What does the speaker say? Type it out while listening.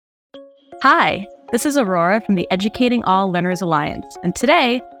Hi, this is Aurora from the Educating All Learners Alliance, and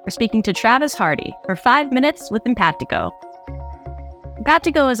today we're speaking to Travis Hardy for 5 minutes with Empatico.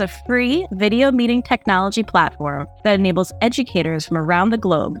 Empatico is a free video meeting technology platform that enables educators from around the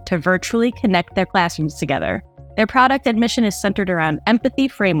globe to virtually connect their classrooms together. Their product and mission is centered around empathy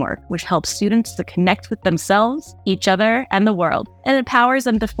framework, which helps students to connect with themselves, each other, and the world, and empowers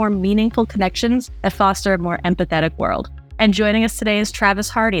them to form meaningful connections that foster a more empathetic world. And joining us today is Travis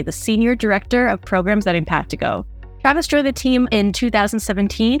Hardy, the Senior Director of Programs at Empatico. Travis joined the team in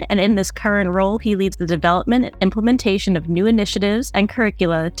 2017, and in this current role, he leads the development and implementation of new initiatives and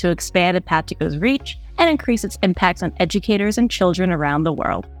curricula to expand Empatico's reach and increase its impact on educators and children around the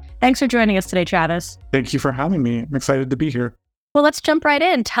world. Thanks for joining us today, Travis. Thank you for having me. I'm excited to be here. Well, let's jump right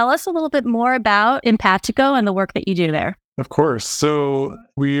in. Tell us a little bit more about Empatico and the work that you do there. Of course. So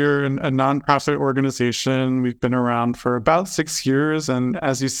we're a nonprofit organization. We've been around for about 6 years. And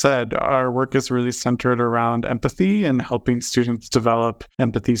as you said, our work is really centered around empathy and helping students develop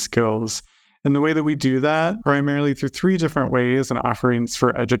empathy skills. And the way that we do that, primarily through 3 different ways and offerings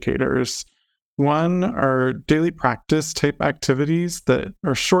for educators. One are daily practice type activities that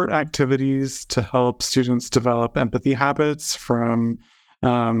are short activities to help students develop empathy habits, from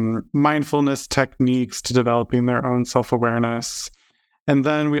mindfulness techniques to developing their own self-awareness. And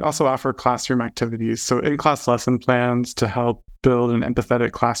then we also offer classroom activities, so in-class lesson plans to help build an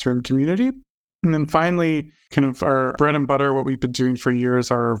empathetic classroom community. And then finally, kind of our bread and butter, what we've been doing for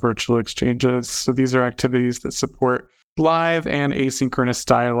years, are our virtual exchanges. So these are activities that support live and asynchronous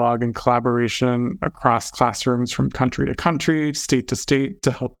dialogue and collaboration across classrooms from country to country, state to state, to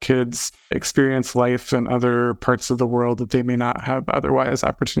help kids experience life in other parts of the world that they may not have otherwise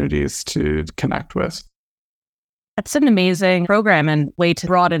opportunities to connect with. That's an amazing program and way to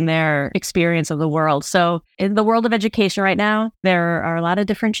broaden their experience of the world. So in the world of education right now, there are a lot of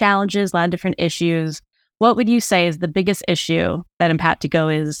different challenges, a lot of different issues. What would you say is the biggest issue that Empatico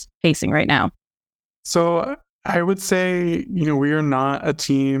is facing right now? So I would say, we are not a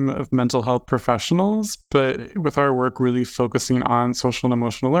team of mental health professionals, but with our work really focusing on social and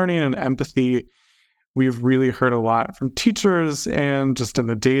emotional learning and empathy, we've really heard a lot from teachers and just in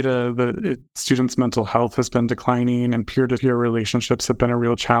the data that students' mental health has been declining and peer-to-peer relationships have been a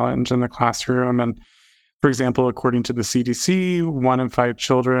real challenge in the classroom. And for example, according to the CDC, 1 in 5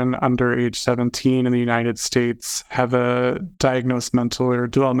 children under age 17 in the United States have a diagnosed mental or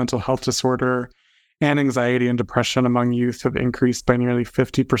developmental health disorder. And anxiety and depression among youth have increased by nearly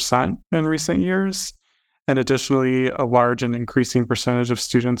 50% in recent years. And additionally, a large and increasing percentage of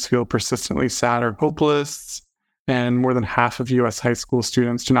students feel persistently sad or hopeless. And more than half of U.S. high school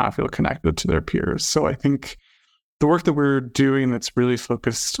students do not feel connected to their peers. So I think the work that we're doing that's really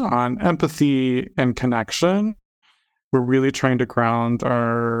focused on empathy and connection, we're really trying to ground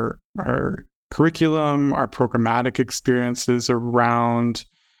our curriculum, our programmatic experiences around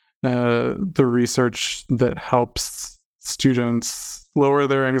the research that helps students lower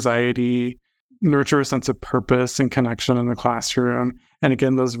their anxiety, nurture a sense of purpose and connection in the classroom. And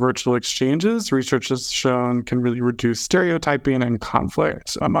again, those virtual exchanges, research has shown, can really reduce stereotyping and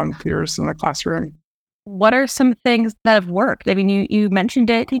conflict among peers in the classroom. What are some things that have worked? I mean, you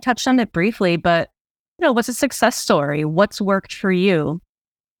mentioned it, you touched on it briefly, but what's a success story? What's worked for you?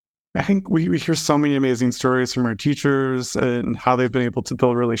 I think we hear so many amazing stories from our teachers and how they've been able to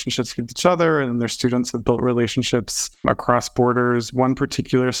build relationships with each other, and their students have built relationships across borders. One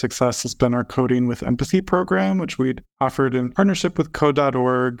particular success has been our Coding with Empathy program, which we'd offered in partnership with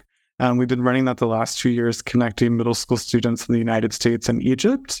code.org. We've been running that the last 2 years, connecting middle school students in the United States and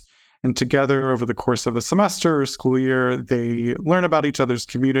Egypt. And together, over the course of a semester or school year, they learn about each other's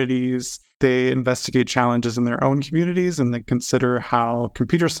communities. They investigate challenges in their own communities, and they consider how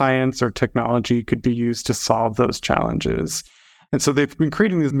computer science or technology could be used to solve those challenges. And so they've been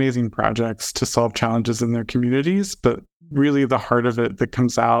creating these amazing projects to solve challenges in their communities, but really the heart of it that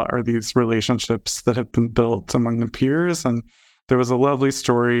comes out are these relationships that have been built among the peers. And there was a lovely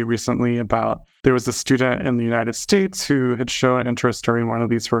story recently about there was a student in the United States who had shown interest during one of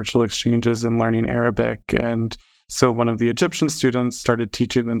these virtual exchanges in learning Arabic. And so one of the Egyptian students started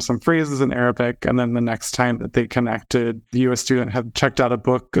teaching them some phrases in Arabic. And then the next time that they connected, the US student had checked out a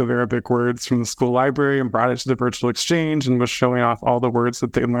book of Arabic words from the school library and brought it to the virtual exchange and was showing off all the words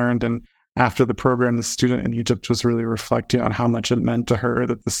that they learned. And after the program, the student in Egypt was really reflecting on how much it meant to her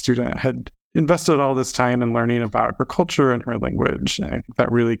that the student had invested all this time in learning about her culture and her language. And I think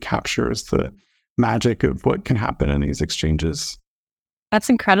that really captures the magic of what can happen in these exchanges. That's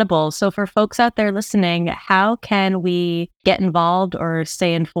incredible. So for folks out there listening, how can we get involved or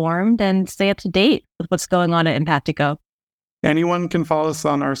stay informed and stay up to date with what's going on at Empatico? Anyone can follow us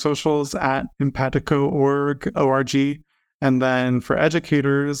on our socials at empatico.org. And then for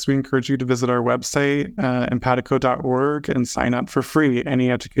educators, we encourage you to visit our website, empatico.org, and sign up for free.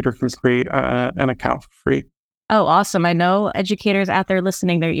 Any educator can create an account for free. Oh, awesome. I know educators out there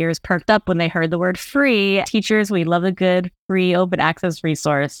listening, their ears perked up when they heard the word free. Teachers, we love a good free open access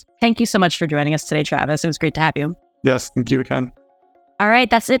resource. Thank you so much for joining us today, Travis. It was great to have you. Yes, thank you again. All right,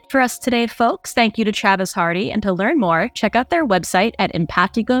 that's it for us today, folks. Thank you to Travis Hardy. And to learn more, check out their website at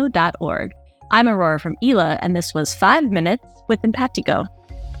empatico.org. I'm Aurora from ELA, and this was 5 Minutes with Empatico.